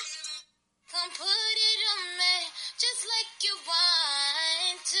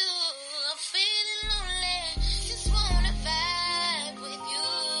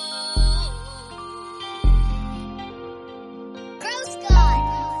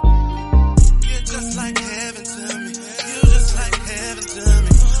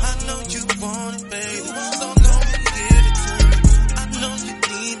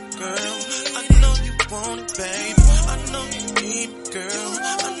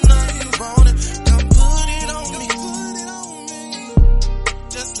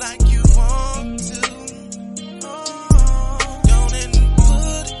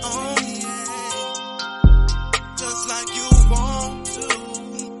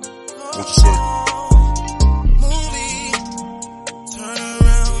What you say?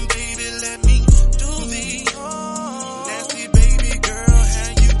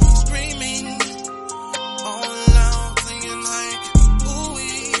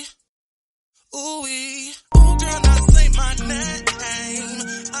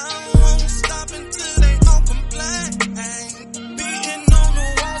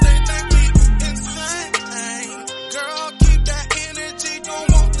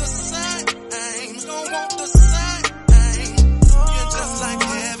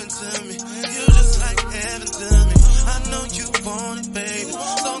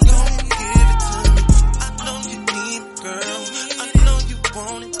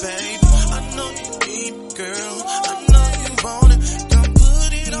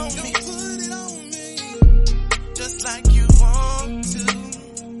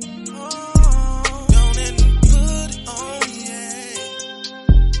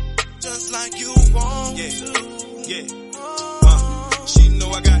 She know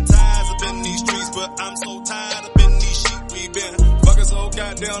I got ties up in these streets, but I'm so tired up in these sheep. We been fucking so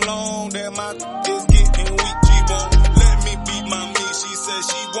goddamn long that my is getting weak. She won't let me beat my meat. She said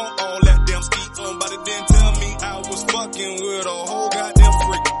she want all that damn ski. Somebody didn't tell me I was fucking with a whole goddamn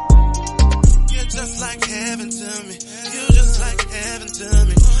freak. You're just like heaven to me. You're just like heaven to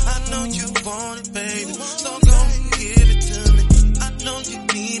me. I know you want it, baby.